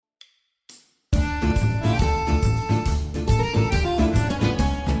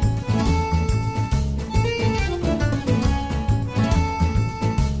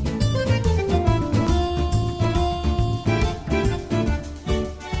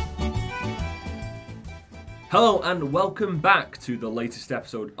Hello and welcome back to the latest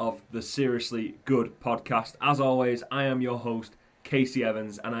episode of the Seriously Good podcast. As always, I am your host, Casey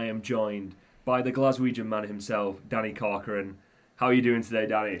Evans, and I am joined by the Glaswegian man himself, Danny Corcoran. How are you doing today,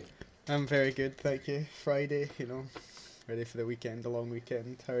 Danny? I'm very good, thank you. Friday, ready for the weekend, the long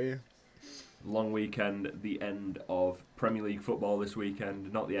weekend. How are you? Long weekend, the end of Premier League football this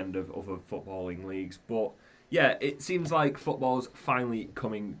weekend, not the end of other footballing leagues, but yeah, it seems like football's finally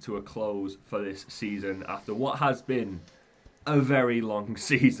coming to a close for this season after what has been a very long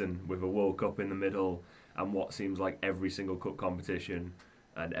season with a World Cup in the middle and what seems like every single cup competition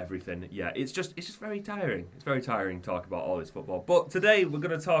and everything. Yeah, it's just very tiring. It's very tiring to talk about all this football. But today we're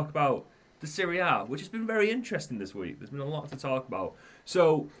going to talk about the Serie A, which has been very interesting this week. There's been a lot to talk about.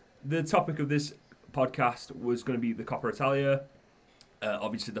 So the topic of this podcast was going to be the Coppa Italia.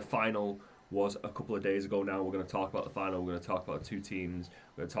 Obviously, the final was a couple of days ago now. We're going to talk about the final. We're going to talk about the two teams.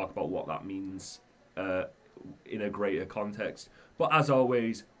 We're going to talk about what that means in a greater context. But as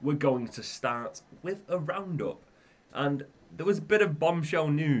always, we're going to start with a roundup. And there was a bit of bombshell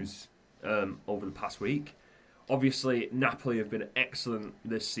news over the past week. Obviously, Napoli have been excellent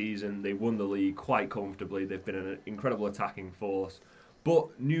this season. They won the league quite comfortably. They've been an incredible attacking force.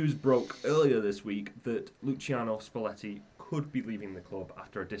 But news broke earlier this week that Luciano Spalletti could be leaving the club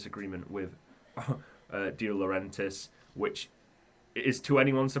after a disagreement with De Laurentiis, which is to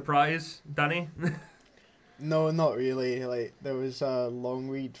anyone's surprise, Danny? No, not really. There was a long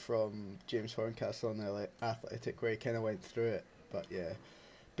read from James Horncastle on the Athletic where he kind of went through it. But yeah,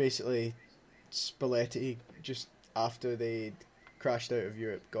 basically, Spalletti, just after they crashed out of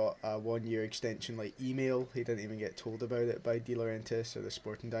Europe, got a 1-year extension email. He didn't even get told about it by De Laurentiis or the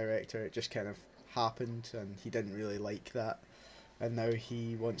sporting director. It just kind of happened and he didn't really like that. And now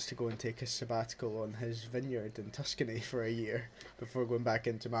he wants to go and take a sabbatical on his vineyard in Tuscany for a year before going back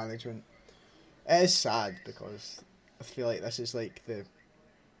into management. It is sad because I feel like this is the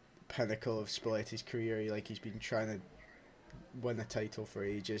pinnacle of Spalletti's career. He's been trying to win a title for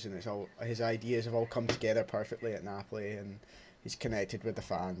ages, and his ideas have all come together perfectly at Napoli, and he's connected with the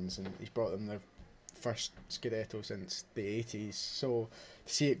fans, and he's brought them their first Scudetto since the 80s. So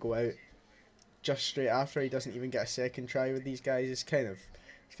to see it go out just straight after he doesn't even get a second try with these guys is kind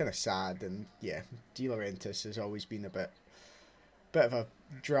of sad. And yeah, De Laurentiis has always been a bit of a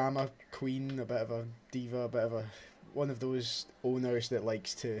drama queen, a bit of a diva, a bit of one of those owners that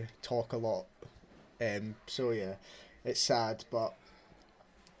likes to talk a lot. So yeah, it's sad, but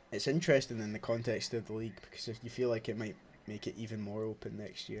it's interesting in the context of the league because you feel like it might make it even more open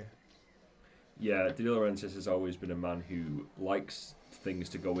next year. Yeah, De Laurentiis has always been a man who likes things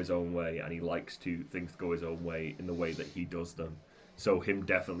to go his own way, and he likes things to go his own way in the way that he does them. So him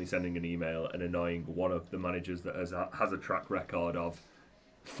definitely sending an email and annoying one of the managers that has a track record of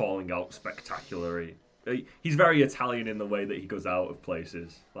falling out spectacularly. He's very Italian in the way that he goes out of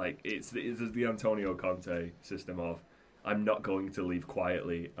places. It's the Antonio Conte system of, I'm not going to leave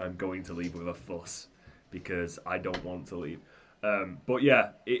quietly, I'm going to leave with a fuss because I don't want to leave. But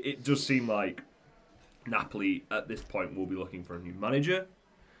yeah, it does seem like Napoli at this point will be looking for a new manager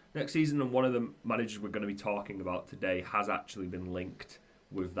next season, and one of the managers we're going to be talking about today has actually been linked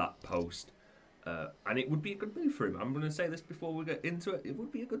with that post. And it would be a good move for him. I'm going to say this before we get into it. It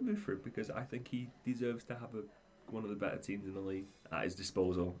would be a good move for him because I think he deserves to have one of the better teams in the league at his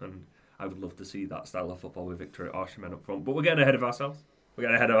disposal, and I would love to see that style of football with Victor Osimhen up front. But we're getting ahead of ourselves.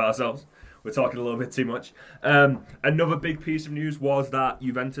 We're talking a little bit too much. Another big piece of news was that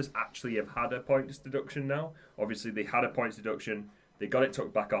Juventus actually have had a points deduction now. Obviously, they had a points deduction. They got it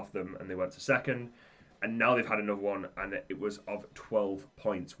took back off them, and they went to second. And now they've had another one, and it was of 12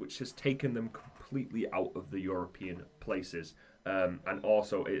 points, which has taken them completely out of the European places. And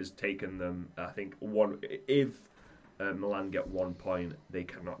also, it has taken them, I think, if Milan get 1 point, they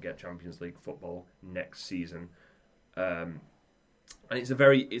cannot get Champions League football next season. And it's a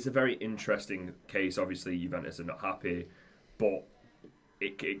very interesting case. Obviously, Juventus are not happy, but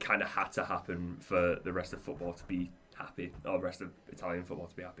it kind of had to happen for the rest of football to be happy, or the rest of Italian football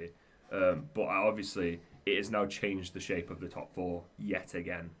to be happy. But obviously, it has now changed the shape of the top four yet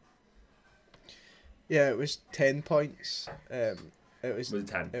again. Yeah, it was 10 points. It was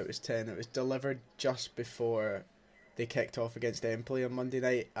 10. It was 10. It was delivered just before they kicked off against Empoli on Monday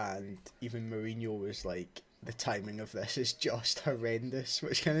night, and even Mourinho was like, the timing of this is just horrendous,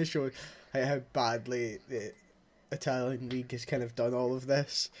 which kind of showed how badly the Italian league has kind of done all of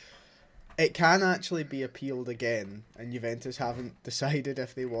this. It can actually be appealed again, and Juventus haven't decided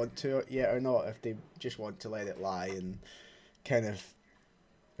if they want to yet or not, if they just want to let it lie and kind of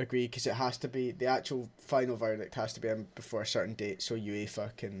agree, because it has to be, the actual final verdict has to be in before a certain date so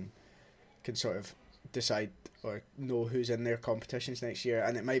UEFA can sort of decide or know who's in their competitions next year.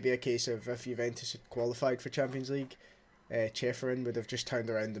 And it might be a case of if Juventus had qualified for Champions League, Ceferin would have just turned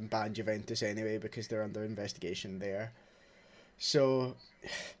around and banned Juventus anyway because they're under investigation there. So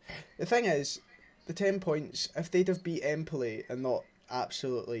the thing is, the 10 points, if they'd have beat Empoli and not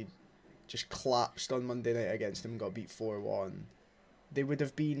absolutely just collapsed on Monday night against them and got beat 4-1, they would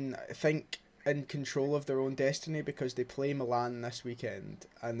have been, I think, in control of their own destiny because they play Milan this weekend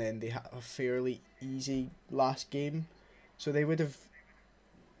and then they have a fairly easy last game. So they would have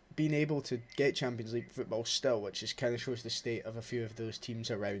been able to get Champions League football still, which is kind of shows the state of a few of those teams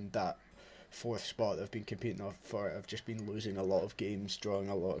around that fourth spot that have been competing for it, have just been losing a lot of games, drawing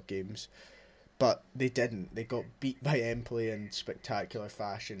a lot of games. But they didn't. They got beat by Empoli in spectacular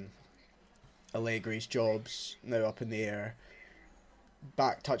fashion. Allegri's job's now up in the air.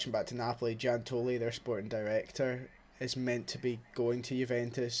 Touching back to Napoli, Giantoli, their sporting director, is meant to be going to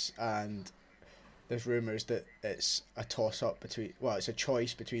Juventus, and there's rumours that it's a toss-up between... Well, it's a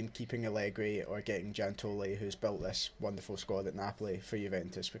choice between keeping Allegri or getting Giantoli, who's built this wonderful squad at Napoli, for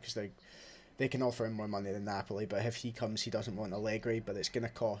Juventus, because they can offer him more money than Napoli, but if he comes, he doesn't want Allegri, but it's going to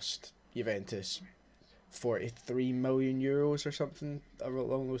cost Juventus 43 million euros or something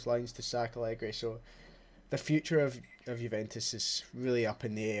along those lines to sack Allegri. So the future of Juventus is really up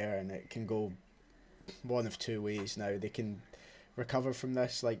in the air, and it can go one of two ways now. They can recover from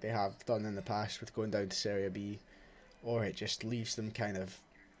this like they have done in the past with going down to Serie B, or it just leaves them kind of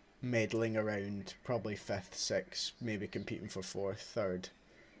meddling around, probably 5th, 6th, maybe competing for 4th, 3rd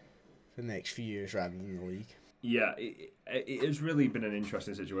for the next few years rather than the league. Yeah, it has really been an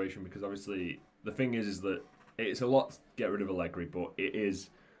interesting situation because obviously the thing is that it's a lot to get rid of Allegri, but it is...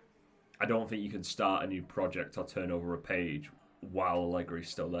 I don't think you can start a new project or turn over a page while Allegri's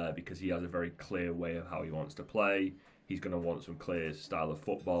still there because he has a very clear way of how he wants to play. He's going to want some clear style of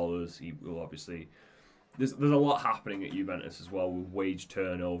footballers. He will obviously... There's a lot happening at Juventus as well with wage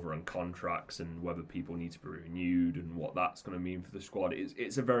turnover and contracts and whether people need to be renewed and what that's going to mean for the squad.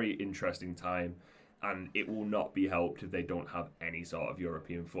 It's a very interesting time, and it will not be helped if they don't have any sort of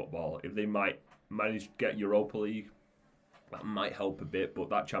European football. If they might manage to get Europa League, that might help a bit, but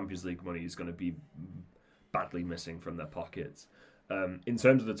that Champions League money is going to be badly missing from their pockets. In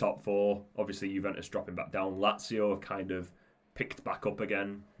terms of the top four, obviously Juventus dropping back down. Lazio have kind of picked back up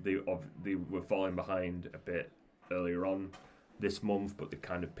again. They were falling behind a bit earlier on this month, but they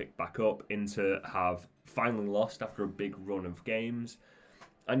kind of picked back up. Inter have finally lost after a big run of games.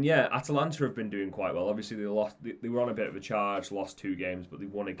 And yeah, Atalanta have been doing quite well. Obviously they were on a bit of a charge, lost 2 games, but they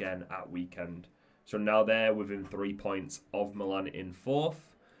won again at weekend. So now they're within 3 points of Milan in 4th.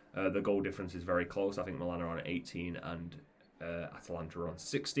 The goal difference is very close. I think Milan are on 18 and Atalanta are on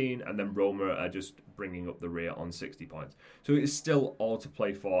 16. And then Roma are just bringing up the rear on 60 points. So it's still all to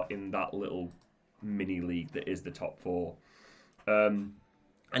play for in that little mini league that is the top 4.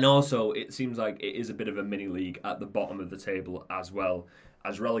 And also, it seems like it is a bit of a mini league at the bottom of the table as well.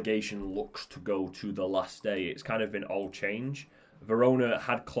 As relegation looks to go to the last day, it's kind of been all change. Verona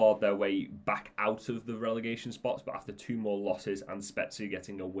had clawed their way back out of the relegation spots, but after 2 more losses and Spezia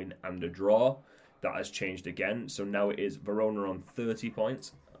getting a win and a draw, that has changed again. So now it is Verona on 30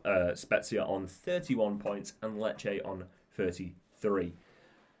 points, Spezia on 31 points, and Lecce on 33.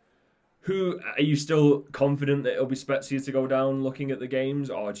 Are you still confident that it'll be Spezia to go down looking at the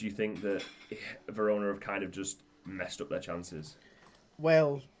games, or do you think that Verona have kind of just messed up their chances?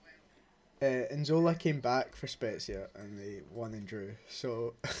 Well, Nzola came back for Spezia and they won and drew.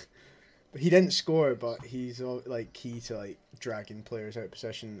 So he didn't score, but he's like key to like dragging players out of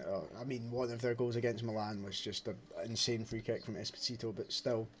position. I mean, one of their goals against Milan was just an insane free kick from Esposito, but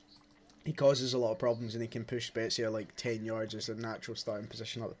still, he causes a lot of problems and he can push Spezia like 10 yards as a natural starting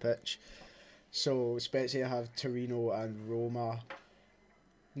position up the pitch. So Spezia have Torino and Roma.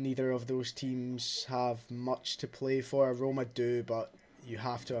 Neither of those teams have much to play for. Roma do, but you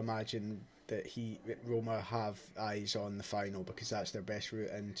have to imagine that Roma have eyes on the final because that's their best route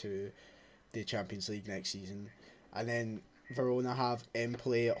into the Champions League next season. And then Verona have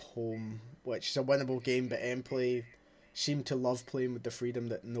Empoli at home, which is a winnable game, but Empoli seem to love playing with the freedom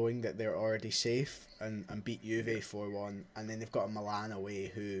that knowing that they're already safe and beat Juve 4-1. And then they've got a Milan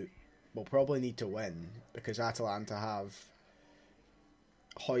away who will probably need to win because Atalanta have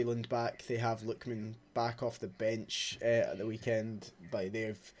Højlund back, they have Lookman back off the bench at the weekend. Like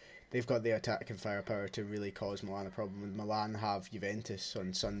they've got the attack and firepower to really cause Milan a problem. And Milan have Juventus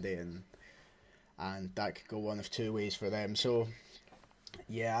on Sunday, and that could go one of 2 ways for them. So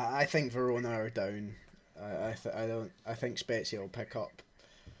yeah, I think Verona are down. I think Spezia will pick up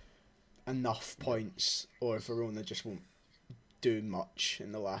enough points, or Verona just won't do much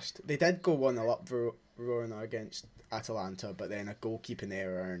in the last. They did go 1-0 up Verona against Atalanta, but then a goalkeeping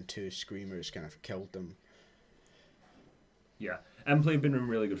error and 2 screamers kind of killed them. Yeah, Empoli have been in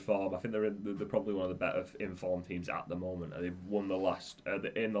really good form. I think they're probably one of the better informed teams at the moment. They've won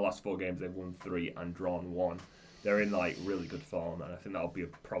in the last 4 games. They've won 3 and drawn 1. They're in like really good form, and I think that'll be a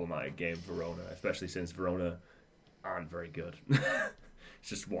problematic game for Verona, especially since Verona aren't very good. It's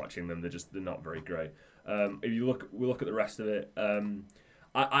just watching them; they're not very great. If we look at the rest of it.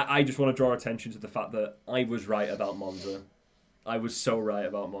 I just want to draw attention to the fact that I was right about Monza. I was so right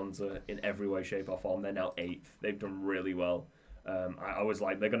about Monza in every way, shape, or form. They're now 8th. They've done really well. I was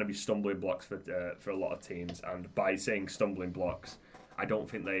like, they're going to be stumbling blocks for a lot of teams. And by saying stumbling blocks, I don't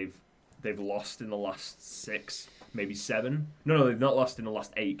think they've lost in the last 6, maybe 7. No, they've not lost in the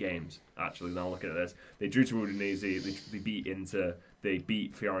last 8 games. Actually, now looking at this, they drew to Udinese. They beat Inter. They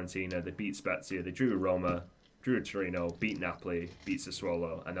beat Fiorentina. They beat Spezia. They drew Roma. Drew Torino. Beat Napoli. Beat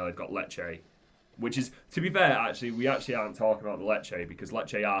Sassuolo. And now they've got Lecce. Which is, to be fair, we actually aren't talking about the Lecce because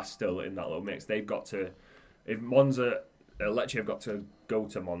Lecce are still in that little mix. They've got to, Lecce have got to go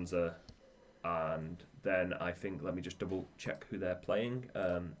to Monza, and then I think, let me just double check who they're playing.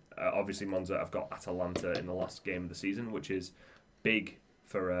 Obviously, Monza have got Atalanta in the last game of the season, which is big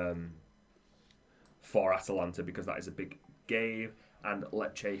for Atalanta because that is a big game, and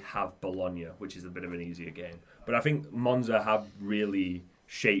Lecce have Bologna, which is a bit of an easier game. But I think Monza have really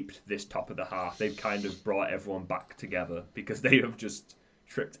shaped this top of the half. They've kind of brought everyone back together because they have just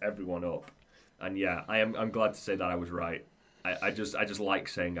tripped everyone up. And yeah, I'm glad to say that I was right. I just like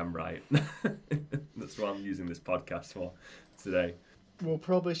saying I'm right. That's what I'm using this podcast for today. We'll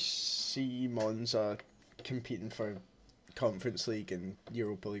probably see Monza competing for Conference League and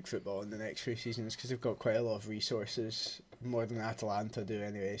Europa League football in the next few seasons because they've got quite a lot of resources, more than Atalanta do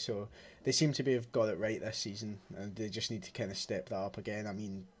anyway, so they seem to have got it right this season and they just need to kind of step that up again. I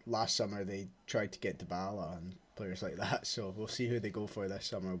mean, last summer they tried to get Dybala and players like that, so we'll see who they go for this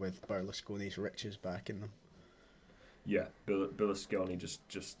summer with Berlusconi's riches backing them. Yeah, Berlusconi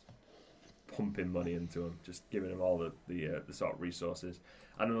just pumping money into him, just giving him all the sort of resources.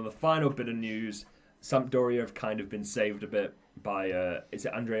 And on the final bit of news, Sampdoria have kind of been saved a bit by is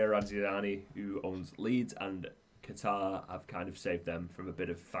it Andrea Razziani, who owns Leeds, and Qatar have kind of saved them from a bit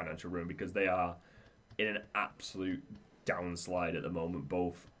of financial ruin because they are in an absolute downslide at the moment,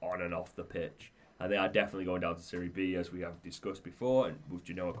 both on and off the pitch. And they are definitely going down to Serie B, as we have discussed before, and with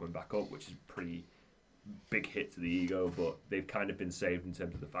Genoa coming back up, which is a pretty big hit to the ego, but they've kind of been saved in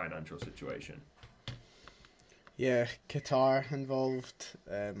terms of the financial situation. Yeah, Qatar involved.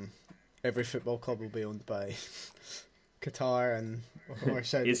 Every football club will be owned by Qatar or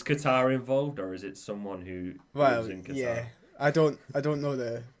Saudi. Is Qatar involved, or is it someone who lives in Qatar? Yeah, I don't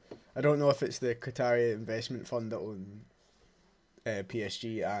know if it's the Qatari investment fund that own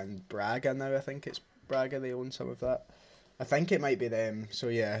PSG and Braga now. I think it's Braga, they own some of that. I think it might be them. So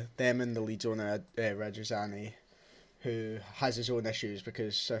yeah, them and the Leeds owner Radrizzani, who has his own issues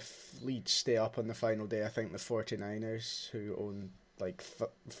because if Leeds stay up on the final day, I think the 49ers, who own like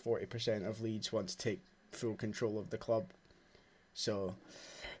 40% of Leeds, want to take full control of the club. So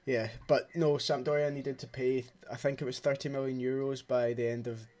yeah, but no, Sampdoria needed to pay, I think it was 30 million euros by the end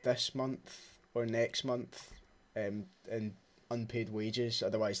of this month or next month, in unpaid wages.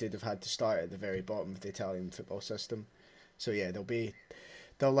 Otherwise they'd have had to start at the very bottom of the Italian football system. So yeah,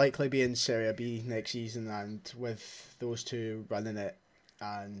 they'll likely be in Serie B next season, and with those two running it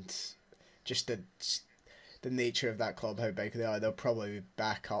and just the nature of that club, how big they are, they'll probably be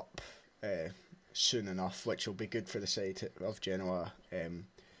back up soon enough, which will be good for the side of Genoa,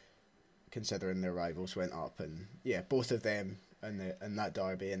 considering their rivals went up. And yeah, both of them and that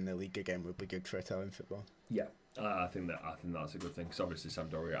derby in the league again would be good for Italian football. Yeah. I think that's a good thing because obviously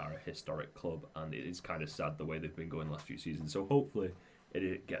Sampdoria are a historic club and it is kind of sad the way they've been going the last few seasons. So hopefully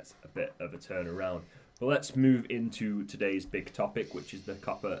it gets a bit of a turnaround. But let's move into today's big topic, which is the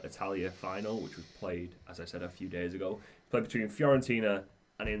Coppa Italia final, which was played, as I said, a few days ago. Played between Fiorentina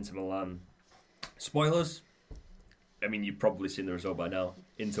and Inter Milan. Spoilers. I mean, you've probably seen the result by now.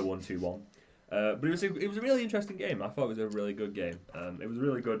 Inter 1-2-1. But it was a really interesting game. I thought it was a really good game. It was a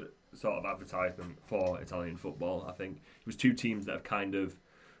really good sort of advertisement for Italian football. I think it was two teams that have kind of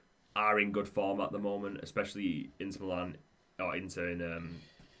are in good form at the moment, especially Inter Milan or Inter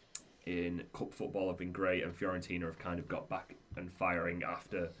in cup football have been great, and Fiorentina have kind of got back and firing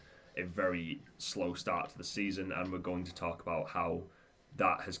after a very slow start to the season, and we're going to talk about how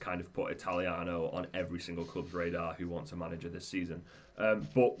that has kind of put Italiano on every single club's radar who wants a manager this season.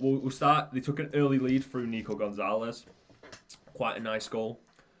 But we'll start. They took an early lead through Nico Gonzalez, quite a nice goal.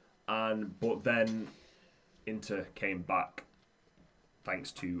 But then Inter came back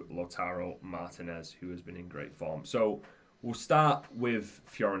thanks to Lautaro Martinez, who has been in great form. So we'll start with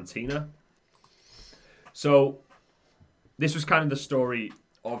Fiorentina. So this was kind of the story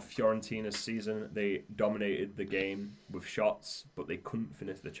of Fiorentina's season. They dominated the game with shots, but they couldn't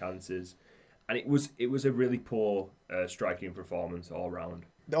finish the chances. And it was a really poor striking performance all round.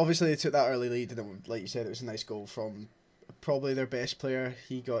 Obviously, they took that early lead, and like you said, it was a nice goal from probably their best player.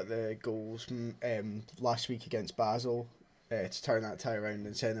 He got the goals last week against Basel to turn that tie around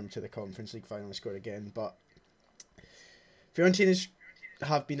and send them to the Conference League final and score again. But Fiorentina's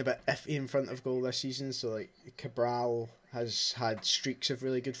have been a bit iffy in front of goal this season. So like Cabral has had streaks of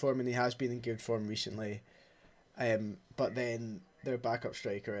really good form, and he has been in good form recently. But then their backup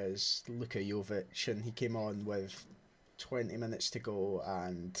striker is Luka Jovic, and he came on with 20 minutes to go,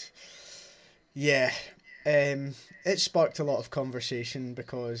 and yeah, it sparked a lot of conversation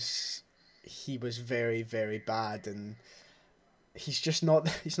because he was very, very bad, and he's not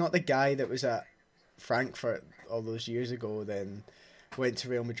the guy that was at Frankfurt all those years ago. Then went to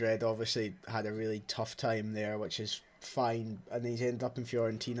Real Madrid, obviously had a really tough time there, which is fine, and he's ended up in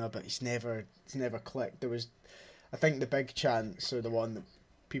Fiorentina, but he's never clicked. There was, I think, the big chance, or the one that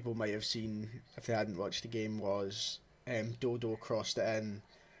people might have seen if they hadn't watched the game, was Dodo crossed it in,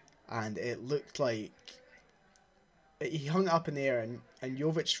 and it looked like he hung it up in the air, and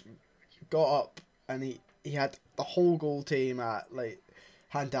Jovic got up, and he had the whole goal team at, like,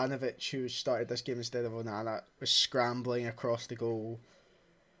 Handanovic, who started this game instead of Onana, was scrambling across the goal.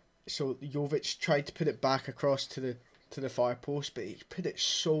 So Jovic tried to put it back across to the far post, but he put it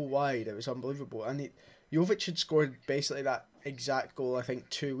so wide, it was unbelievable. And Jovic had scored basically that exact goal, I think,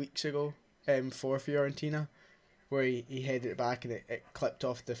 2 weeks ago for Fiorentina, where he headed it back and it clipped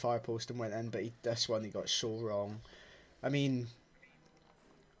off the far post and went in, but this one he got so wrong. I mean,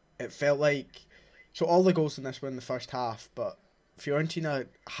 it felt like... So all the goals in this were in the first half, but Fiorentina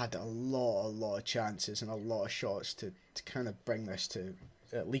had a lot of chances and a lot of shots to kind of bring this to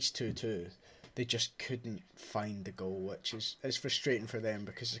at least 2-2. They just couldn't find the goal, which is frustrating for them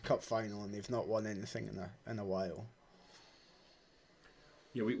because it's a cup final and they've not won anything in a while.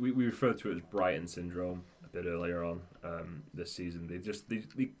 Yeah, we referred to it as Brighton syndrome a bit earlier on this season.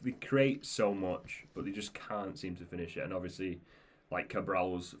 They create so much, but they just can't seem to finish it. And obviously, like,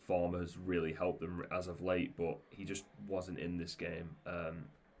 Cabral's form has really helped them as of late, but he just wasn't in this game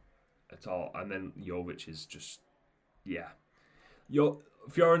at all. And then Jovic is just, yeah. Jovic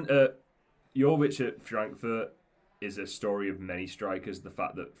at Frankfurt is a story of many strikers. The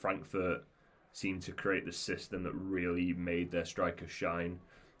fact that Frankfurt seemed to create the system that really made their strikers shine.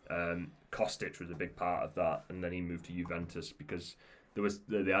 Kostic was a big part of that, and then he moved to Juventus because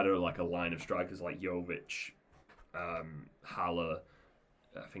they had a line of strikers like Jovic, Haller,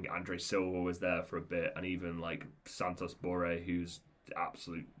 I think Andre Silva was there for a bit, and even like Santos Borré, who's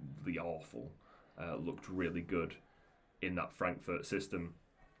absolutely awful, looked really good in that Frankfurt system.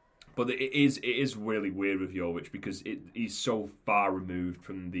 But it is really weird with Jovic because he's so far removed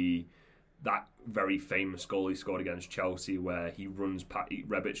from that very famous goal he scored against Chelsea, where he runs past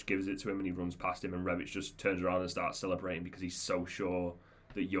Rebic, gives it to him, and he runs past him, and Rebic just turns around and starts celebrating because he's so sure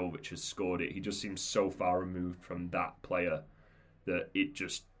that Jovic has scored it. He just seems so far removed from that player that it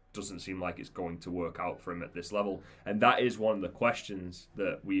just doesn't seem like it's going to work out for him at this level. And that is one of the questions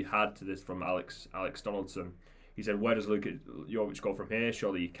that we had to this from Alex Donaldson. He said, where does Luka Jovic go from here?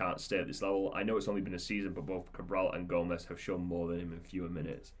 Surely he can't stay at this level. I know it's only been a season, but both Cabral and Gomez have shown more than him in fewer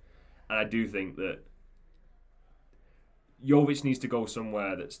minutes. And I do think that Jovic needs to go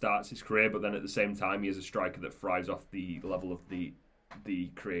somewhere that starts his career, but then at the same time, he is a striker that thrives off the level of the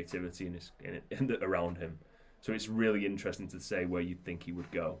creativity around him. So it's really interesting to say where you'd think he would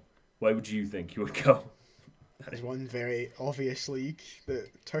go. Where would you think he would go? There's one very obvious league, the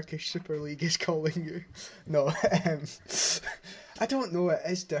Turkish Super League is calling you. No, I don't know, it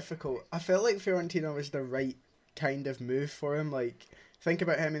is difficult. I felt like Fiorentina was the right kind of move for him. Like, think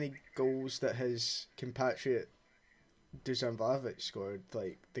about how many goals that his compatriot Dusan Vlahovic scored.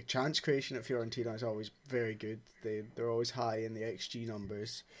 Like, the chance creation at Fiorentina is always very good. They're always high in the XG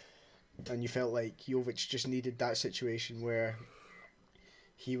numbers. And you felt like Jovic just needed that situation where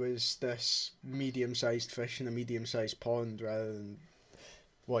he was this medium-sized fish in a medium-sized pond rather than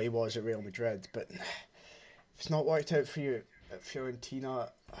what he was at Real Madrid. But if it's not worked out for you at Fiorentina,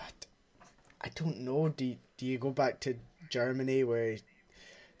 I don't know. Do you go back to Germany, where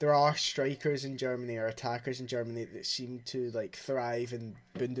there are strikers in Germany or attackers in Germany that seem to like thrive in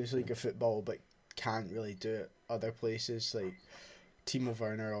Bundesliga football but can't really do it other places? Like Timo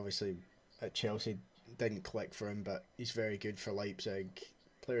Werner, obviously at Chelsea, didn't click for him, but he's very good for Leipzig.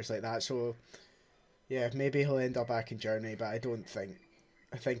 Players like that. So yeah, maybe he'll end up back in Germany, but I don't think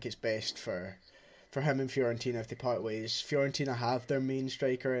I think it's best for him and Fiorentina if they part ways. Fiorentina have their main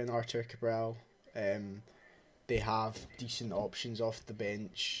striker in Artur Cabral. They have decent options off the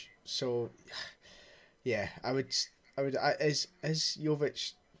bench. So, yeah, is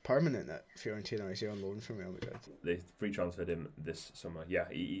Jovic permanent at Fiorentina, or is he on loan from Real Madrid? They free transferred him this summer. Yeah,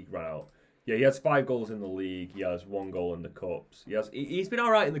 he ran out. Yeah, he has 5 goals in the league. He has 1 goal in the cups. He's been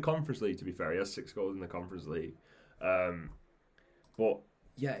all right in the Conference League, to be fair. He has 6 goals in the Conference League. But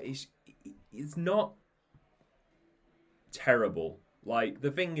yeah, it's not terrible. Like, the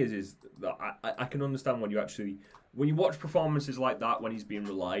thing is that I can understand when you watch performances like that when he's being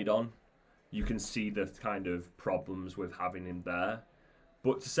relied on, you can see the kind of problems with having him there.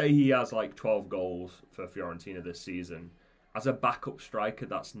 But to say he has like 12 goals for Fiorentina this season, as a backup striker,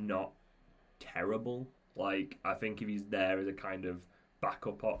 that's not terrible. Like, I think if he's there as a kind of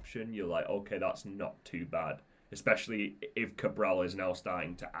backup option, you're like, okay, that's not too bad. Especially if Cabral is now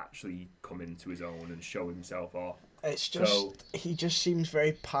starting to actually come into his own and show himself off. It's just, he just seems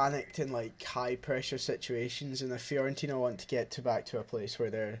very panicked in like high pressure situations, and if Fiorentina want to get back to a place where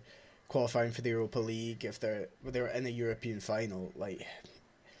they're qualifying for the Europa League, if they're in a European final, like,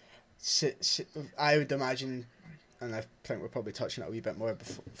 I would imagine, and I think we're probably touching on it a wee bit more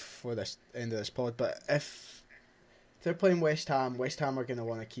before this end of this pod, but if they're playing West Ham are going to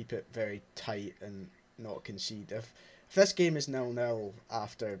want to keep it very tight and not concede. If this game is 0-0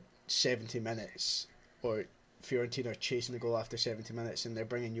 after 70 minutes, or Fiorentina are chasing the goal after 70 minutes and they're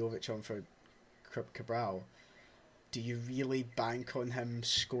bringing Jovic on for Cabral, do you really bank on him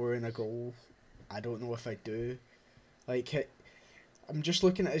scoring a goal? I don't know if I do. Like, I'm just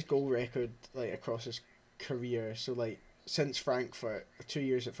looking at his goal record, like, across his career. So, like, since Frankfurt, 2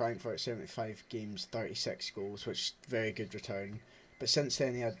 years at Frankfurt, 75 games, 36 goals, which is very good return. But since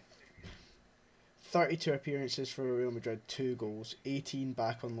then, he had 32 appearances for Real Madrid, 2 goals. 18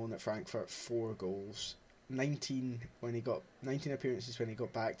 back on loan at Frankfurt, 4 goals. 19 appearances when he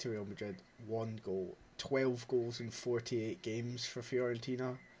got back to Real Madrid, 1 goal. 12 goals in 48 games for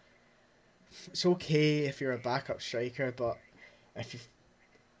Fiorentina. It's okay if you're a backup striker, but if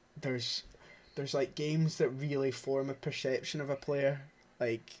there's like games that really form a perception of a player.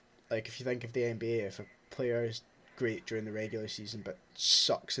 Like if you think of the NBA, if a player is great during the regular season but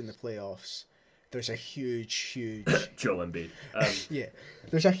sucks in the playoffs, there's a huge Joel Embiid. Yeah,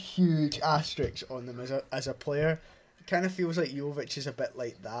 there's a huge asterisk on them as a player. It kind of feels like Jovic is a bit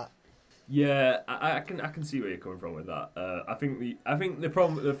like that. Yeah, I can see where you're coming from with that. I think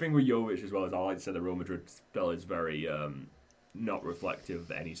the thing with Jovic as well is I like to say the Real Madrid spell is very not reflective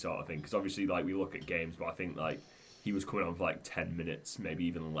of any sort of thing, because obviously, like, we look at games, but I think like he was coming on for like 10 minutes, maybe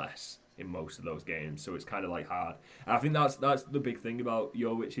even less in most of those games, so it's kind of like hard. And I think that's the big thing about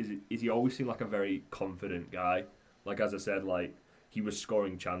Jovic is he always seemed like a very confident guy. Like, as I said, like, he was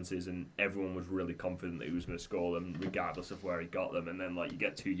scoring chances and everyone was really confident that he was going to score them regardless of where he got them. And then, like, you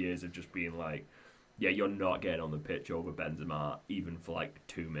get 2 years of just being like, yeah, you're not getting on the pitch over Benzema even for like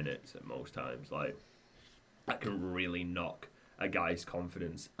 2 minutes at most times. Like, that can really knock a guy's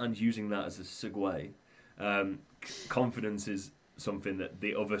confidence. And using that as a segue, confidence is something that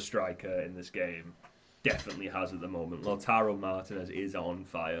the other striker in this game definitely has at the moment. Lautaro Martinez is on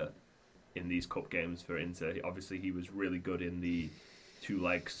fire in these cup games for Inter. Obviously, he was really good in the 2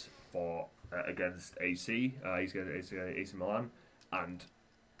 legs for against AC. He's against AC Milan, and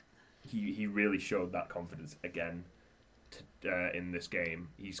he really showed that confidence again in this game.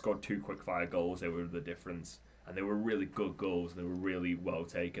 He scored 2 quick-fire goals. They were the difference, and they were really good goals. And they were really well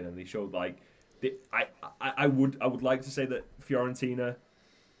taken, and they showed like I would like to say that Fiorentina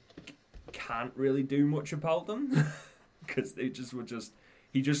can't really do much about them because they just were just.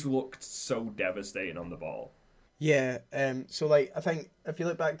 He just looked so devastating on the ball. Yeah, so like I think if you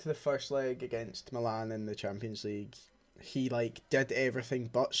look back to the first leg against Milan in the Champions League, he like did everything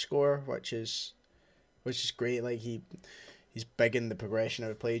but score, which is great. Like he's big in the progression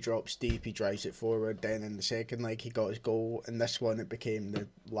of the play, drops deep, he drives it forward. Then in the second leg he got his goal. In this one it became the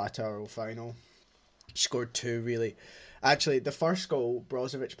Lautaro final. Scored 2 really. Actually, the first goal,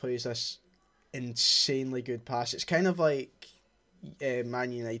 Brozovic plays this insanely good pass. It's kind of like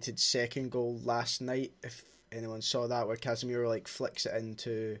Man United's second goal last night, if anyone saw that, where Casemiro like flicks it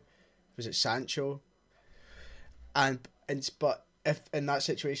into, was it Sancho? But if in that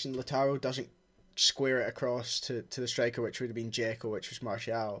situation Lautaro doesn't square it across to the striker, which would have been Dzeko, which was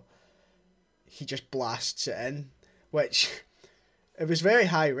Martial, he just blasts it in, which it was very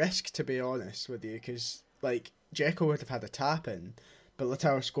high risk, to be honest with you, because like Dzeko would have had a tap in, but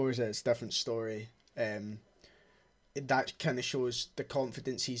Lautaro scores it, it's a different story. that kind of shows the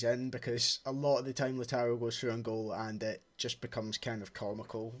confidence he's in, because a lot of the time Lautaro goes through on goal and it just becomes kind of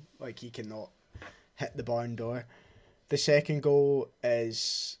comical, like he cannot hit the barn door. The second goal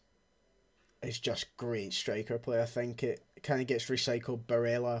is just great striker play. I think it kind of gets recycled.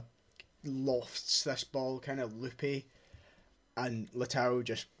 Barella lofts this ball kind of loopy, and Lautaro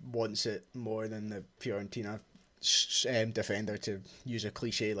just wants it more than the Fiorentina defender, to use a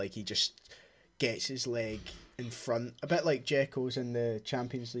cliche. Like, he just gets his leg in front, a bit like Dzeko's in the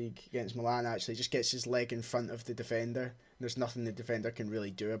Champions League against Milan. Actually, just gets his leg in front of the defender. There's nothing the defender can really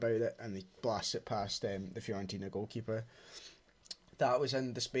do about it, and he blasts it past the Fiorentina goalkeeper. That was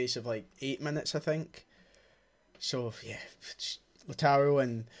in the space of like 8 minutes, I think. So yeah,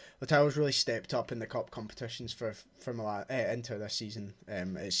 Lautaro's really stepped up in the cup competitions for Milan, Inter this season.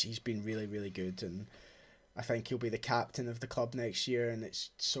 He's been really, really good, and I think he'll be the captain of the club next year, and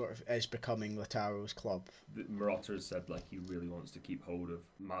it's sort of is becoming Lautaro's club. Marotta has said like he really wants to keep hold of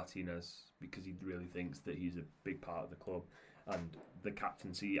Martinez because he really thinks that he's a big part of the club, and the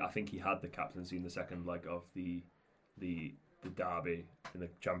captaincy. I think he had the captaincy in the second leg of the derby in the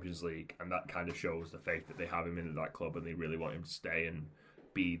Champions League, and that kind of shows the faith that they have him in that club, and they really want him to stay and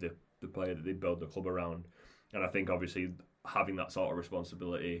be the player that they build the club around. And I think obviously having that sort of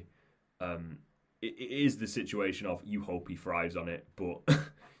responsibility, it is the situation of you hope he thrives on it, but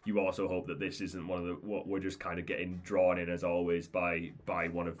you also hope that this isn't what we're just kind of getting drawn in as always by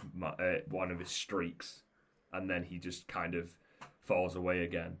one of his streaks, and then he just kind of falls away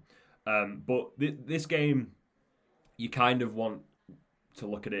again. But this game, you kind of want to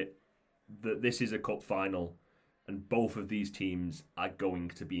look at it that this is a cup final, and both of these teams are going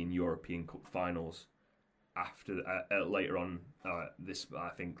to be in European Cup finals after later on this, I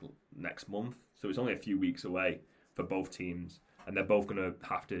think, next month. So it's only a few weeks away for both teams, and they're both going to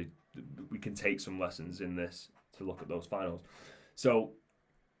have to. We can take some lessons in this to look at those finals. So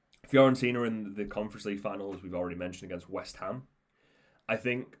Fiorentina in the Conference League finals, we've already mentioned, against West Ham. I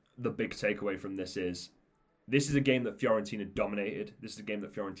think the big takeaway from this is a game that Fiorentina dominated. This is a game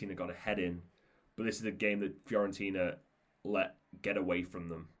that Fiorentina got ahead in, but this is a game that Fiorentina let get away from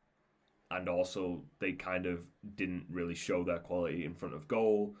them. And also, they kind of didn't really show their quality in front of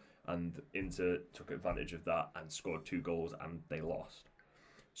goal, and Inter took advantage of that and scored 2 goals, and they lost.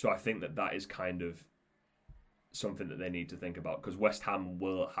 So I think that is kind of something that they need to think about, because West Ham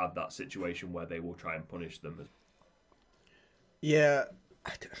will have that situation where they will try and punish them. Yeah,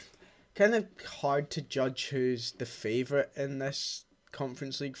 kind of hard to judge who's the favourite in this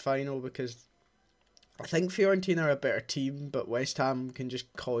Conference League final, because I think Fiorentina are a better team, but West Ham can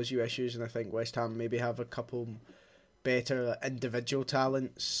just cause you issues, and I think West Ham maybe have a couple better individual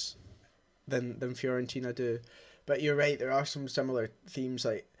talents than Fiorentina do. But you're right, there are some similar themes.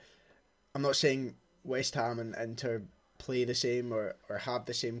 Like, I'm not saying West Ham and Inter play the same or have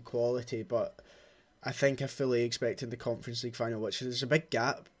the same quality, but I think I fully expect in the Conference League final, which there's a big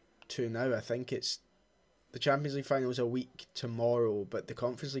gap to now. I think it's the Champions League final is a week tomorrow, but the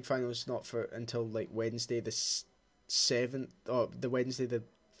Conference League final is not for until like Wednesday the 7th, or the Wednesday the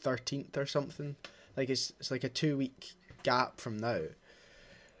 13th or something. Like it's like a 2-week gap from now.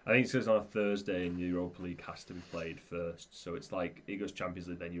 I think it says on a Thursday, and the Europa League has to be played first. So it's like it goes Champions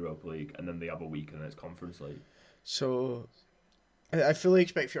League, then Europa League, and then they have a week, and then it's Conference League. So I fully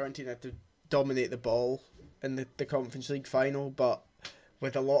expect Fiorentina to dominate the ball in the Conference League final, but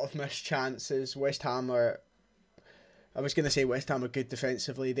with a lot of missed chances. West Ham are good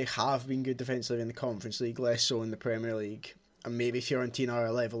defensively. They have been good defensively in the Conference League, less so in the Premier League. And maybe Fiorentina are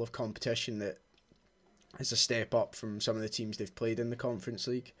a level of competition that is a step up from some of the teams they've played in the Conference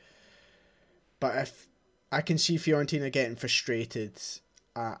League. But if I can see Fiorentina getting frustrated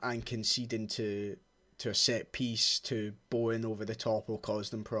and conceding to a set piece, to Bowen over the top will cause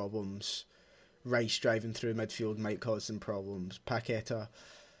them problems. Rice driving through midfield might cause them problems. Paqueta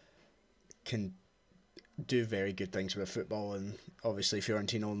can do very good things with football, and obviously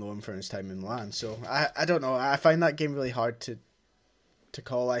Fiorentina will know him for his time in Milan. So I don't know. I find that game really hard to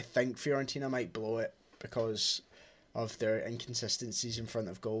call. I think Fiorentina might blow it because of their inconsistencies in front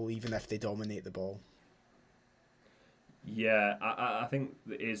of goal, even if they dominate the ball. Yeah, I think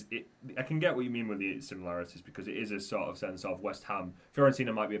I can get what you mean with the similarities, because it is a sort of sense of West Ham.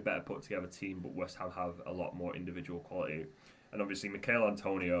 Fiorentina might be a better put together team, but West Ham have a lot more individual quality. And obviously Michail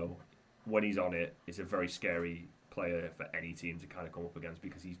Antonio, when he's on it, is a very scary player for any team to kind of come up against,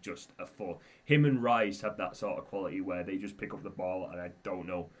 because he's just a full. Him and Rice have that sort of quality where they just pick up the ball, and I don't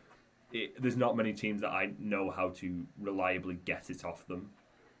know. There's not many teams that I know how to reliably get it off them.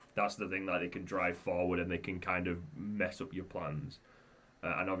 That's the thing, that they can drive forward and they can kind of mess up your plans.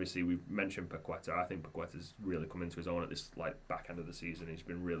 And obviously we've mentioned Paqueta. I think Paqueta's really come into his own at this back end of the season. He's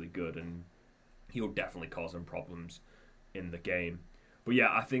been really good, and he'll definitely cause them problems in the game. But yeah,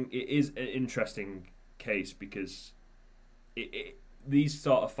 I think it is an interesting case because these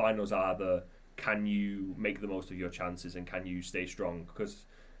sort of finals are can you make the most of your chances and can you stay strong? Because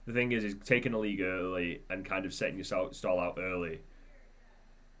the thing is taking a league early and kind of setting your stall out early,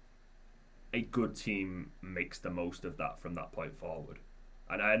 a good team makes the most of that from that point forward.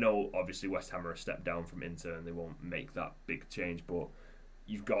 And I know obviously West Ham are a step down from Inter and they won't make that big change, but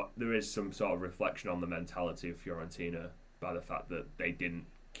there is some sort of reflection on the mentality of Fiorentina by the fact that they didn't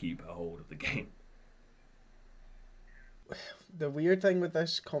keep a hold of the game. The weird thing with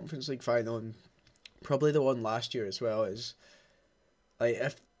this Conference League final, and probably the one last year as well, is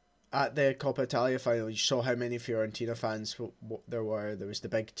if at the Coppa Italia final you saw how many Fiorentina fans there were. There was the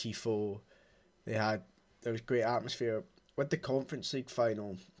big tifo. There was great atmosphere. With the Conference League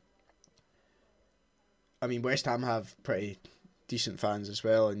final, I mean, West Ham have pretty decent fans as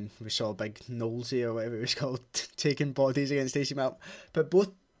well, and we saw big Knowlesy or whatever it was called taking bodies against AC Milan. But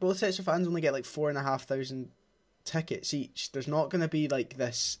both sets of fans only get 4,500 tickets each. There's not going to be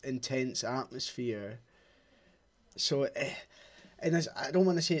this intense atmosphere. So, and I don't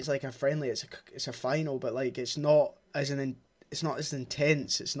want to say it's a friendly. It's a final, but it's not as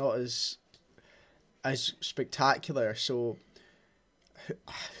intense. It's not as spectacular. So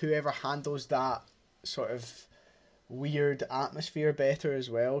whoever handles that sort of weird atmosphere better as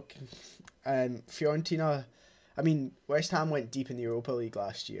well. Fiorentina, I mean, West Ham went deep in the Europa League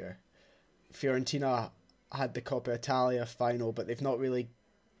last year. Fiorentina had the Coppa Italia final, but they've not really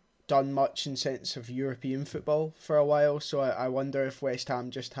done much in sense of European football for a while. So I wonder if West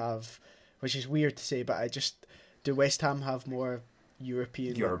Ham just have, which is weird to say, but do West Ham have more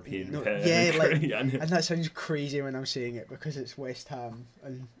European and that sounds crazy when I'm saying it because it's West Ham,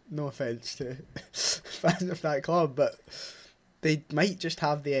 and no offence to fans of that club, but they might just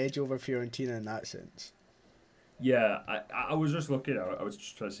have the edge over Fiorentina in that sense. Yeah, I was just looking. I was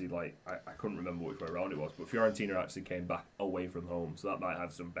just trying to see. I couldn't remember which way around it was, but Fiorentina actually came back away from home, so that might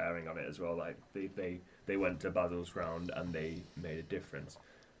have some bearing on it as well. They went to Basil's ground and they made a difference.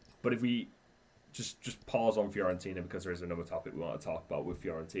 But if we just pause on Fiorentina because there is another topic we want to talk about with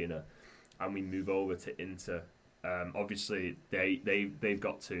Fiorentina, and we move over to Inter. Obviously, they've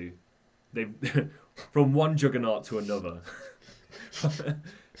got to from one juggernaut to another.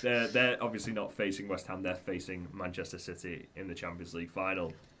 They're obviously not facing West Ham. They're facing Manchester City in the Champions League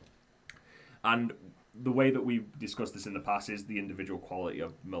final. And the way that we've discussed this in the past is the individual quality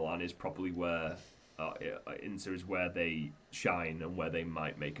of Milan is probably where Inter is where they shine and where they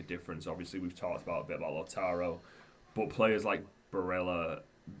might make a difference. Obviously, we've talked a bit about Lautaro, but players like Barella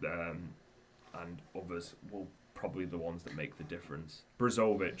and others will probably the ones that make the difference.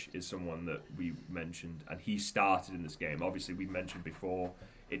 Brozovic is someone that we mentioned, and he started in this game. Obviously, we mentioned before,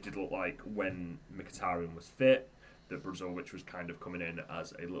 it did look like when Mkhitaryan was fit, that Brozovic was kind of coming in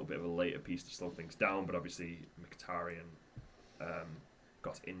as a little bit of a later piece to slow things down, but obviously Mkhitaryan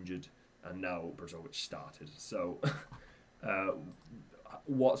got injured, and now Brozovic started. So,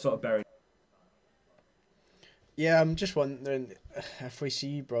 what sort of bearing? Yeah, I'm just wondering if we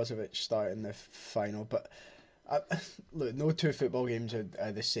see Brozovic start in the final, but look, no two football games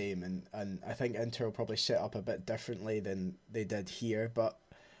are the same, and I think Inter will probably set up a bit differently than they did here, but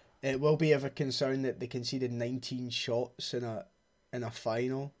it will be of a concern that they conceded 19 shots in a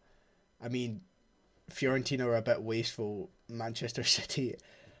final. I mean, Fiorentina are a bit wasteful. Manchester City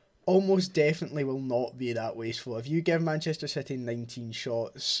almost definitely will not be that wasteful. If you give Manchester City 19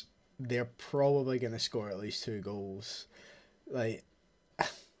 shots, they're probably going to score at least 2 goals. Yeah,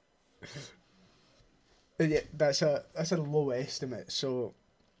 that's a low estimate, so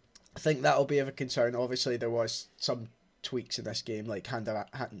I think that'll be of a concern. Obviously, there was some tweaks in this game, like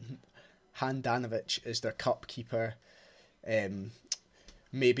Handanovic is their cup keeper.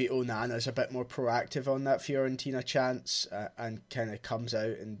 Maybe Onana's a bit more proactive on that Fiorentina chance and kind of comes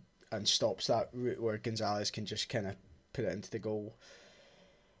out and stops that route where Gonzalez can just kind of put it into the goal.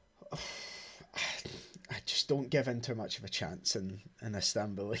 I just don't give Inter much of a chance in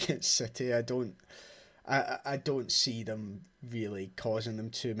Istanbul against City. I don't see them really causing them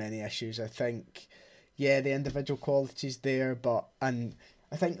too many issues. I think, yeah, the individual quality's there, and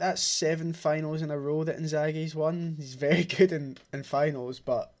I think that's 7 finals in a row that Inzaghi's won. He's very good in finals,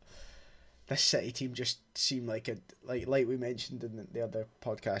 but this City team just seemed like we mentioned in the other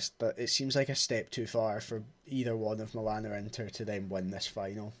podcast, that it seems like a step too far for either one of Milan or Inter to then win this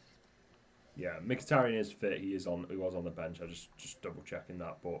final. Yeah, Mkhitaryan is fit. He was on the bench. I just double checking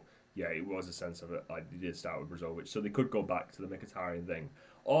that, but yeah, it was a sense of it. Like they did start with Brozovic, so they could go back to the Mkhitaryan thing.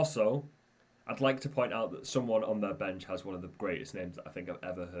 Also, I'd like to point out that someone on their bench has one of the greatest names that I think I've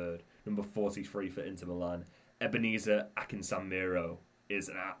ever heard. Number 43 for Inter Milan, Ebenezer Akinsamiro is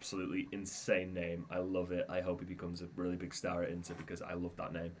an absolutely insane name. I love it. I hope he becomes a really big star at Inter because I love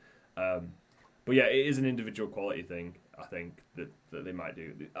that name. But yeah, it is an individual quality thing, I think, that they might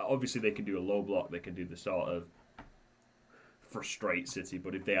do. Obviously, they can do a low block. They can do the sort of frustrate City.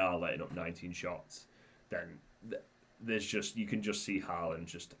 But if they are letting up 19 shots, then there's just... You can just see Haaland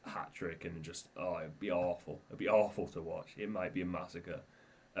just hat-trick and just... Oh, it'd be awful. It'd be awful to watch. It might be a massacre.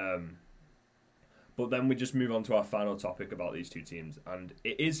 But then we just move on to our final topic about these two teams. And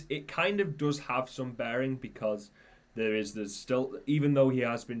it kind of does have some bearing because... There's still, even though he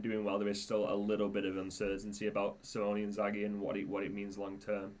has been doing well, there is still a little bit of uncertainty about Simone Inzaghi and what it means long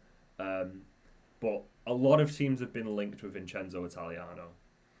term. But a lot of teams have been linked with Vincenzo Italiano.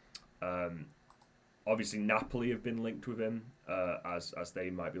 Obviously, Napoli have been linked with him as they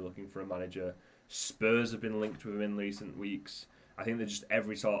might be looking for a manager. Spurs have been linked with him in recent weeks. I think that just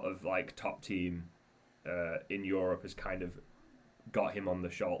every sort of like top team in Europe has kind of got him on the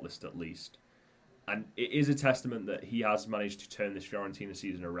shortlist at least. And it is a testament that he has managed to turn this Fiorentina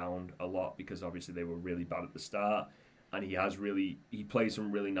season around a lot because obviously they were really bad at the start and he plays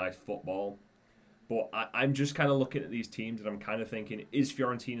some really nice football. But I'm just kind of looking at these teams and I'm kind of thinking, is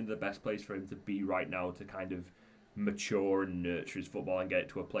Fiorentina the best place for him to be right now to kind of mature and nurture his football and get it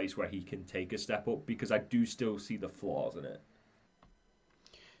to a place where he can take a step up? Because I do still see the flaws in it.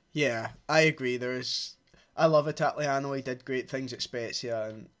 Yeah, I agree. I love Italiano. He did great things at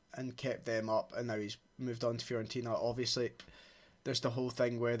Spezia and kept them up, and now he's moved on to Fiorentina. Obviously, there's the whole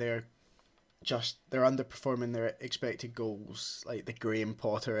thing where they're underperforming their expected goals, like the Graham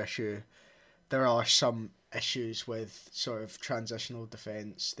Potter issue. There are some issues with sort of transitional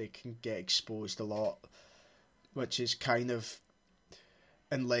defence. They can get exposed a lot, which is kind of,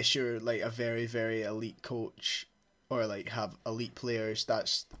 unless you're like a very, very elite coach or like have elite players,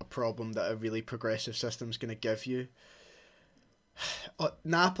 that's a problem that a really progressive system's going to give you.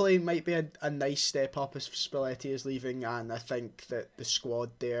 Napoli might be a nice step up as Spalletti is leaving, and I think that the squad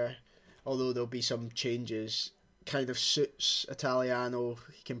there, although there'll be some changes, kind of suits Italiano.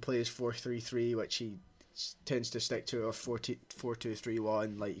 He can play his 4-3-3, which he tends to stick to, or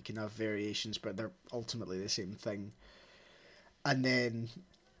 4-2-3-1. Like, you can have variations, but they're ultimately the same thing. And then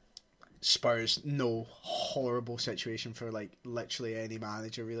Spurs, no, horrible situation for like literally any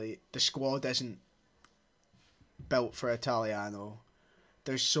manager really. The squad isn't built for Italiano.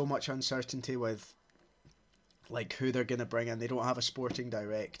 There's so much uncertainty with like who they're going to bring in. They don't have a sporting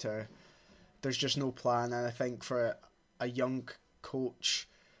director. There's just no plan, and I think for a young coach,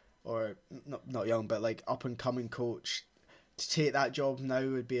 or not young, but like up and coming coach, to take that job now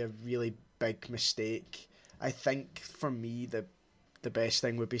would be a really big mistake. I think for me the best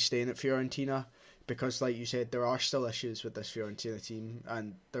thing would be staying at Fiorentina, because like you said, there are still issues with this Fiorentina team,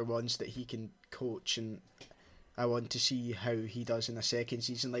 and they're ones that he can coach, and I want to see how he does in a second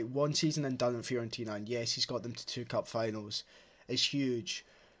season. Like, one season and done at Fiorentina, and yes, he's got them to 2 cup finals, is huge,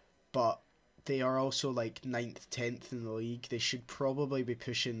 but they are also like 9th, 10th in the league. They should probably be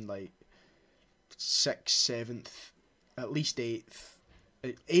pushing like 6th, 7th, at least 8th.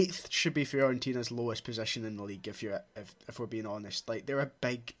 8th should be Fiorentina's lowest position in the league if we're being honest. Like, they're a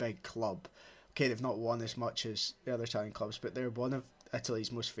big club. Okay, they've not won as much as the other Italian clubs, but they're one of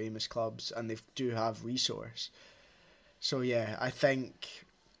Italy's most famous clubs, and they do have resource. So yeah, I think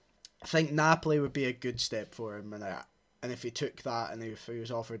Napoli would be a good step for him, and if he took that and if he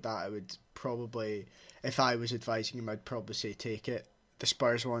was offered that, I would probably, if I was advising him, I'd probably say take it. The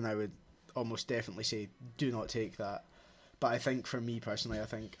Spurs one, I would almost definitely say do not take that. But I think for me personally, I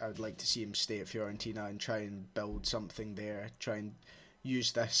think I would like to see him stay at Fiorentina and try and build something there, try and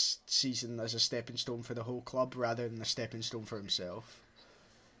use this season as a stepping stone for the whole club rather than a stepping stone for himself.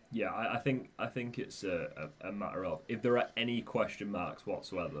 Yeah, I think it's a matter of, if there are any question marks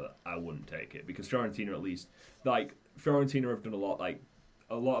whatsoever, I wouldn't take it, because Fiorentina, at least, like, Fiorentina have done a lot. Like,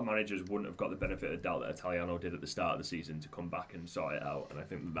 a lot of managers wouldn't have got the benefit of the doubt that Italiano did at the start of the season to come back and sort it out, and I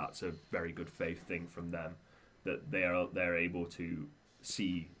think that's a very good faith thing from them, that they're able to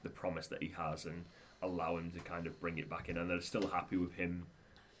see the promise that he has and allow him to kind of bring it back in, and they're still happy with him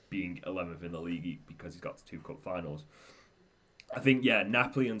being 11th in the league because he's got to 2 cup finals. I think, yeah,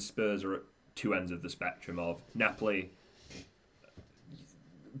 Napoli and Spurs are at two ends of the spectrum of Napoli.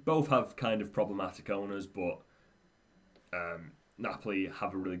 Both have kind of problematic owners, but Napoli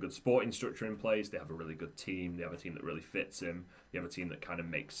have a really good sporting structure in place. They have a really good team. They have a team that really fits him. They have a team that kind of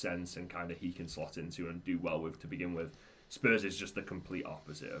makes sense and kind of he can slot into and do well with to begin with. Spurs is just the complete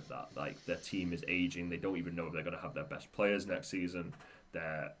opposite of that. Like, their team is aging. They don't even know if they're going to have their best players next season.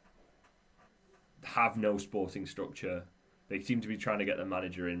 They have no sporting structure. They seem to be trying to get the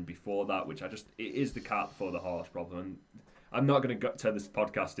manager in before that, which it is the cart before the horse problem. I'm not going to turn this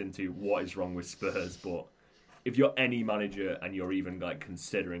podcast into what is wrong with Spurs, but if you're any manager and you're even like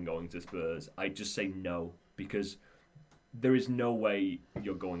considering going to Spurs, I just say no, because there is no way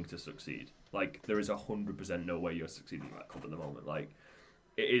you're going to succeed. Like, there is 100% no way you're succeeding at that club at the moment. Like,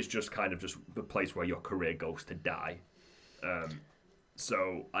 it is just kind of just the place where your career goes to die.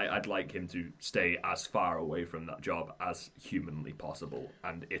 So I'd like him to stay as far away from that job as humanly possible,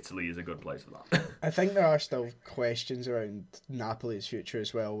 and Italy is a good place for that. I think there are still questions around Napoli's future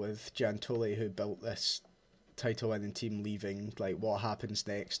as well, with Giantoli, who built this title-winning team, leaving. Like, what happens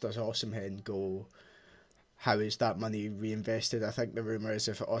next? Does Osimhen go? How is that money reinvested? I think the rumour is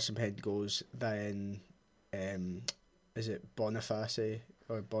if Osimhen goes, then is it Boniface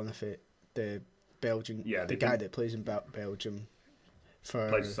or Bonifate, the Belgian, the guy that plays in Belgium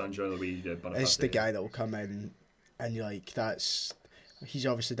for Saint-Jean-Louis Boniface. It's the guy that will come in, and he's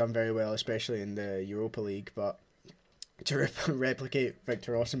obviously done very well, especially in the Europa League. But to replicate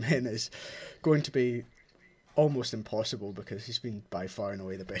Victor Osimhen is going to be almost impossible, because he's been by far and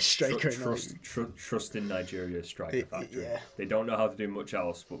away the best striker. Trust in Nigeria's striker factory. Yeah. They don't know how to do much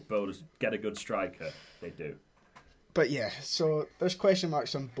else, but get a good striker, they do. But yeah, so there's question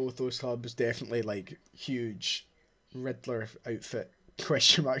marks on both those clubs. Definitely like huge Riddler outfit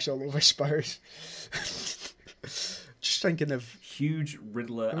question marks all over Spurs. Just thinking of huge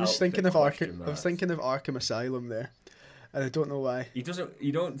Riddler. I was thinking of Arkham Asylum there, and I don't know why.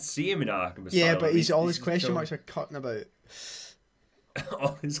 You don't see him in Arkham Asylum. Yeah, but all his question marks are cutting about.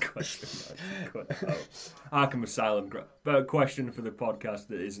 All his question marks. Arkham Asylum. But a question for the podcast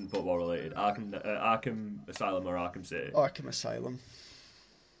that isn't football related. Arkham Asylum or Arkham City? Arkham Asylum.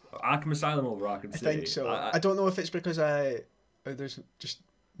 Arkham Asylum over Arkham City? I think so. I don't know if it's because there's just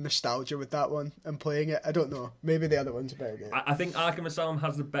nostalgia with that one and playing it. I don't know. Maybe the other one's a better game. I think Arkham Asylum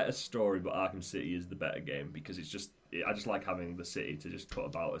has the better story, but Arkham City is the better game, because I just like having the city to just put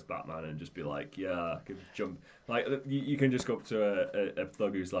about as Batman and just be like, yeah, I can jump. Like, you can just go up to a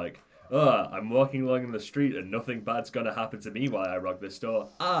thug who's like, I'm walking along in the street and nothing bad's gonna happen to me while I rob this store.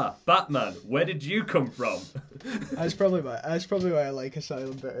 Batman, where did you come from? That's probably why I like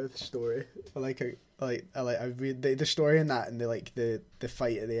Asylum better. The story, I read the story in that, and the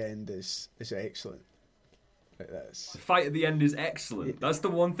fight at the end is excellent. Like the fight at the end is excellent. That's the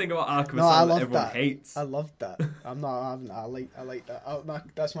one thing about Arkham Asylum that everyone hates. I loved that. I like that.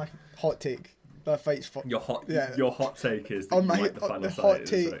 That's my hot take. That fight's Your hot take is that the final the fight. Hot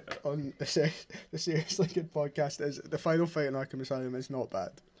take on the Seriously Good podcast is the final fight in Arkham Asylum is not bad.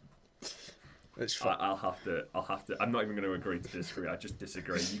 It's fun. I'll have to. I'm not even going to agree to disagree. I just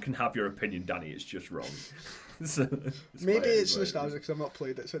disagree. You can have your opinion, Danny. It's just wrong. Maybe it's nostalgia because I've not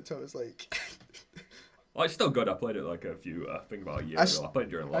played it since I was like. Well, it's still good. I played it I think about a year ago. I played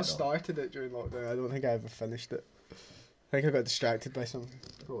it during lockdown. I started it during lockdown. I don't think I ever finished it. I think I got distracted by something.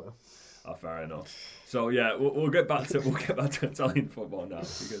 Oh well. Oh, fair enough. So yeah, we'll get back to Italian football now,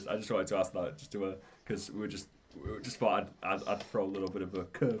 because I just wanted to ask that because we just thought I'd throw a little bit of a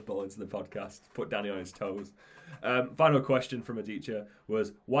curveball into the podcast, put Danny on his toes. Final question from Adichia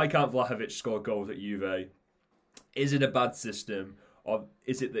was, why can't Vlahovic score goals at Juve? Is it a bad system, or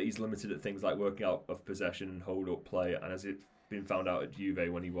is it that he's limited at things like working out of possession and hold up play, and has it been found out at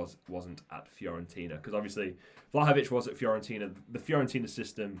Juve when he wasn't at Fiorentina? Because obviously Vlahovic was at Fiorentina. The Fiorentina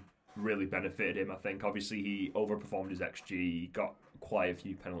system really benefited him, I think. Obviously, he overperformed his XG, got quite a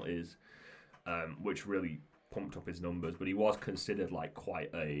few penalties, which really pumped up his numbers, but he was considered like quite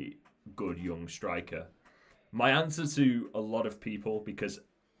a good young striker. My answer to a lot of people, because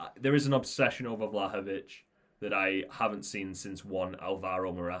there is an obsession over Vlahovic that I haven't seen since one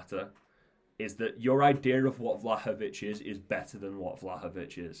Alvaro Morata, is that your idea of what Vlahovic is better than what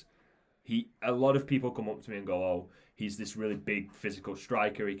Vlahovic is. A lot of people come up to me and go, oh, he's this really big physical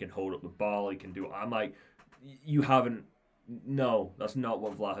striker, he can hold up the ball, he can do it. I'm like, no, that's not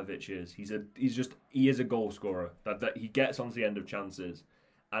what Vlahovic is. He is a goal scorer. That he gets onto the end of chances.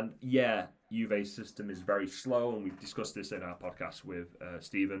 And yeah, Juve's system is very slow, and we discussed this in our podcast with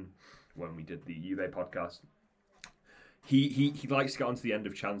Stephen when we did the Juve podcast. He likes to get onto the end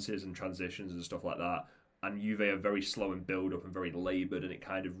of chances and transitions and stuff like that. And Juve are very slow in build-up and very laboured, and it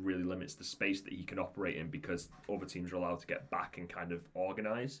kind of really limits the space that he can operate in, because other teams are allowed to get back and kind of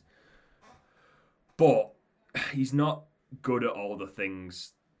organise. But he's not good at all the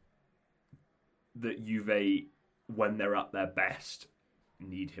things that Juve, when they're at their best,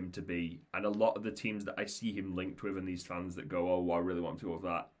 need him to be. And a lot of the teams that I see him linked with, and these fans that go, oh, I really want to go with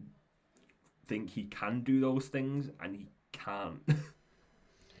that, think he can do those things, and he can't.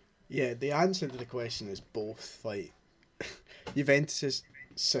 Yeah, the answer to the question is both. Like, Juventus'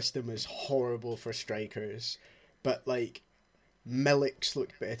 system is horrible for strikers, but like Milik's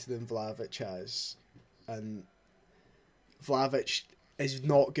looked better than Vlahovic has, and Vlahovic is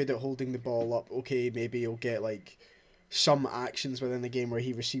not good at holding the ball up. Okay, maybe he'll get like some actions within the game where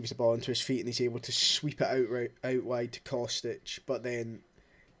he receives the ball into his feet and he's able to sweep it out wide to Kostic, but then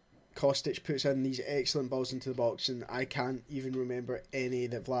Kostic puts in these excellent balls into the box, and I can't even remember any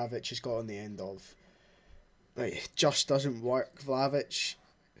that Vlahovic has got on the end of. Like, it just doesn't work. Vlahovic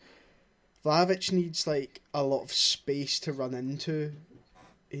needs like a lot of space to run into.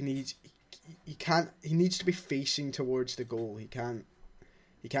 He needs to be facing towards the goal. He can't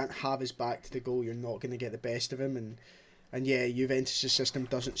have his back to the goal. You're not going to get the best of him, and yeah, Juventus' system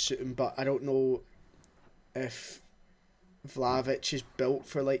doesn't suit him, but I don't know if Vlahovic is built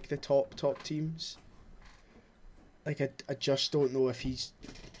for like the top teams. Like, I just don't know if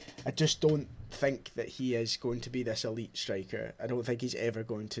I just don't think that he is going to be this elite striker. I don't think he's ever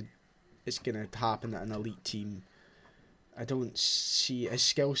going to. It's going to happen at an elite team. I don't see his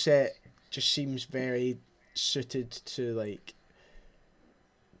skill set. Just seems very suited to like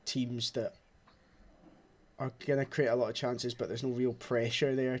teams that are gonna create a lot of chances, but there's no real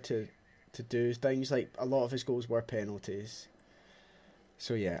pressure there to do things. Like, a lot of his goals were penalties.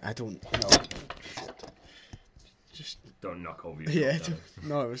 So yeah, I don't know. Just don't knock over your yeah.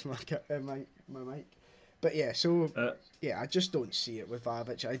 No, it was my mic. But yeah, so yeah, I just don't see it with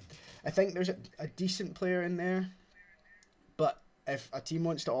Vlahovic. I think there's a decent player in there, but if a team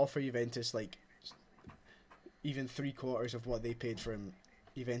wants to offer Juventus like even 3/4 of what they paid for him,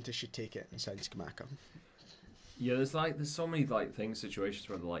 Juventus should take it and sign Scamacca. Yeah, there's so many situations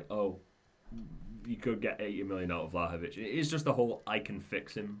where they're like, oh, you could get 80 million out of Vlahovic. It's just the whole I can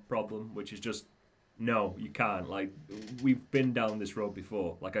fix him problem, which is just no, you can't. Like, we've been down this road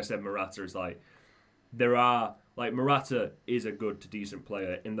before. Like I said, Morata is Morata is a good to decent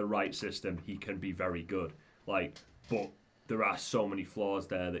player in the right system. He can be very good. Like, but there are so many flaws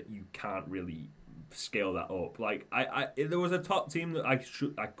there that you can't really scale that up. Like, if there was a top team that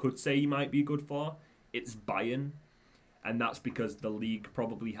I could say he might be good for, it's Bayern, and that's because the league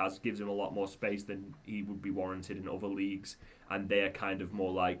probably gives him a lot more space than he would be warranted in other leagues, and they're kind of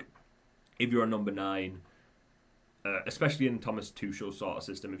more like, if you're a number 9, especially in Thomas Tuchel's sort of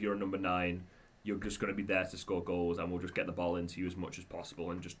system, if you're a number 9, you're just going to be there to score goals, and we'll just get the ball into you as much as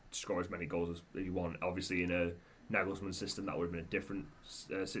possible and just score as many goals as you want. Obviously, in a Nagelsmann system, that would have been a different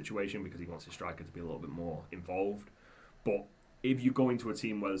situation because he wants his striker to be a little bit more involved. But if you go into a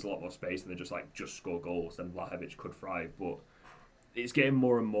team where there's a lot more space and they're just score goals, then Vlahovic could thrive. But it's getting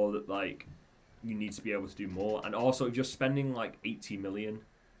more and more that you need to be able to do more. And also, if you're spending 80 million,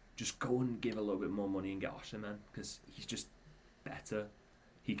 just go and give a little bit more money and get Osimhen, because he's just better.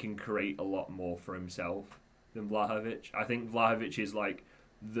 He can create a lot more for himself than Vlahovic. I think Vlahovic is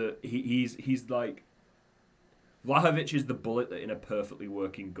Vlahovic is the bullet that in a perfectly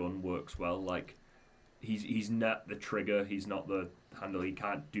working gun works well. Like, he's not the trigger, he's not the handle, he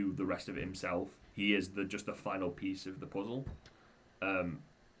can't do the rest of it himself. He is just the final piece of the puzzle.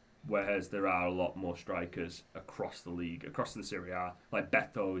 Whereas there are a lot more strikers across the league, across the Serie A. Like,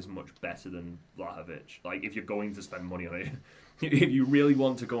 Beto is much better than Vlahovic. Like, if you're going to spend money on it, if you really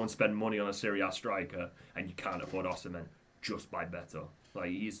want to go and spend money on a Serie A striker and you can't afford Osimhen, just buy Beto. Like,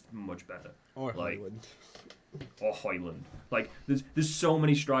 he's much better. Or Højlund. Or Højlund. Like, there's so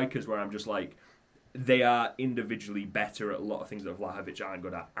many strikers where I'm just like, they are individually better at a lot of things that Vlahovic aren't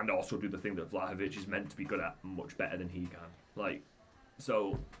good at, and also do the thing that Vlahovic is meant to be good at much better than he can. Like,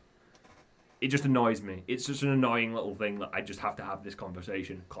 so it just annoys me. It's just an annoying little thing that I just have to have this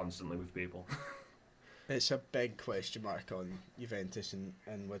conversation constantly with people. It's a big question mark on Juventus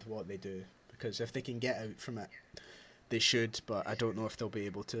and with what they do, because if they can get out from it, they should, but I don't know if they'll be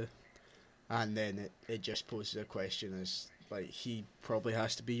able to. And then it just poses a question as, like, he probably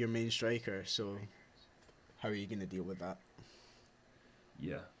has to be your main striker, so how are you going to deal with that?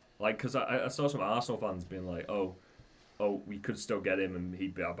 Yeah. Like, because I saw some Arsenal fans being like, oh, we could still get him and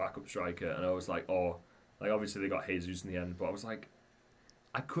he'd be our backup striker. And I was like, obviously they got Jesus in the end, but I was like,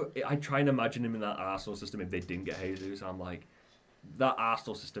 I try and imagine him in that Arsenal system if they didn't get Jesus. I'm like, that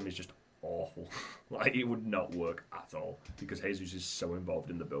Arsenal system is just awful. Like, it would not work at all because Jesus is so involved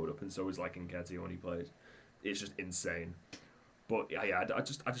in the build-up, and so is Nketiah when he plays. It's just insane. But yeah, I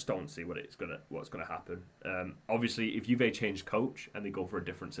just don't see what's gonna happen. Obviously, if Juve change coach and they go for a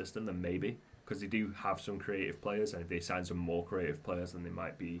different system, then maybe, because they do have some creative players, and if they sign some more creative players, then they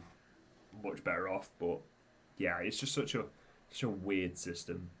might be much better off. But yeah, it's just such a weird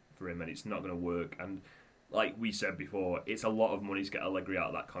system for him, and it's not going to work. And like we said before, it's a lot of money to get Allegri out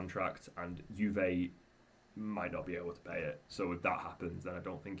of that contract, and Juve might not be able to pay it. So if that happens, then I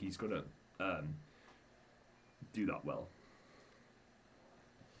don't think he's going to do that well.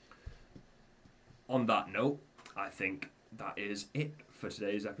 On that note, I think that is it for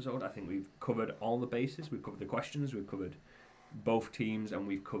today's episode. I think we've covered all the bases. We've covered the questions. We've covered both teams, and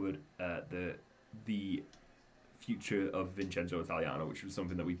we've covered the future of Vincenzo Italiano, which was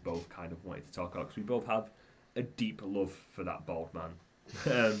something that we both kind of wanted to talk about because we both have a deep love for that bald man.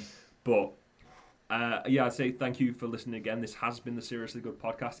 I'd say thank you for listening again. This has been the Seriously Good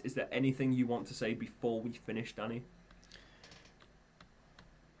podcast. Is there anything you want to say before we finish, Danny?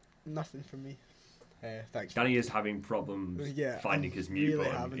 Nothing from me. Thanks. Danny is having problems finding his mute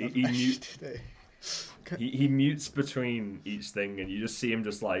button. He mutes between each thing, and you just see him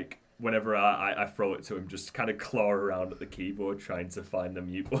just like, whenever I throw it to him, just kind of claw around at the keyboard trying to find the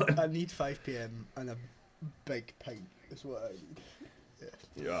mute button. I need 5 p.m. and a big pint is what I need.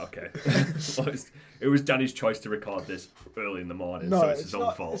 Yeah, okay. Well, it was Danny's choice to record this early in the morning, so it's his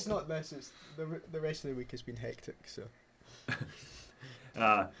own fault. It's not this, it's the rest of the week has been hectic, so...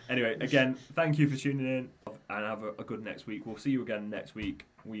 Anyway, again, thank you for tuning in, and have a good next week. We'll see you again next week.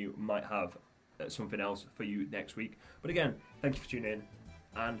 We might have something else for you next week. But again, thank you for tuning in,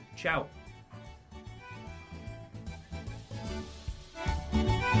 and ciao.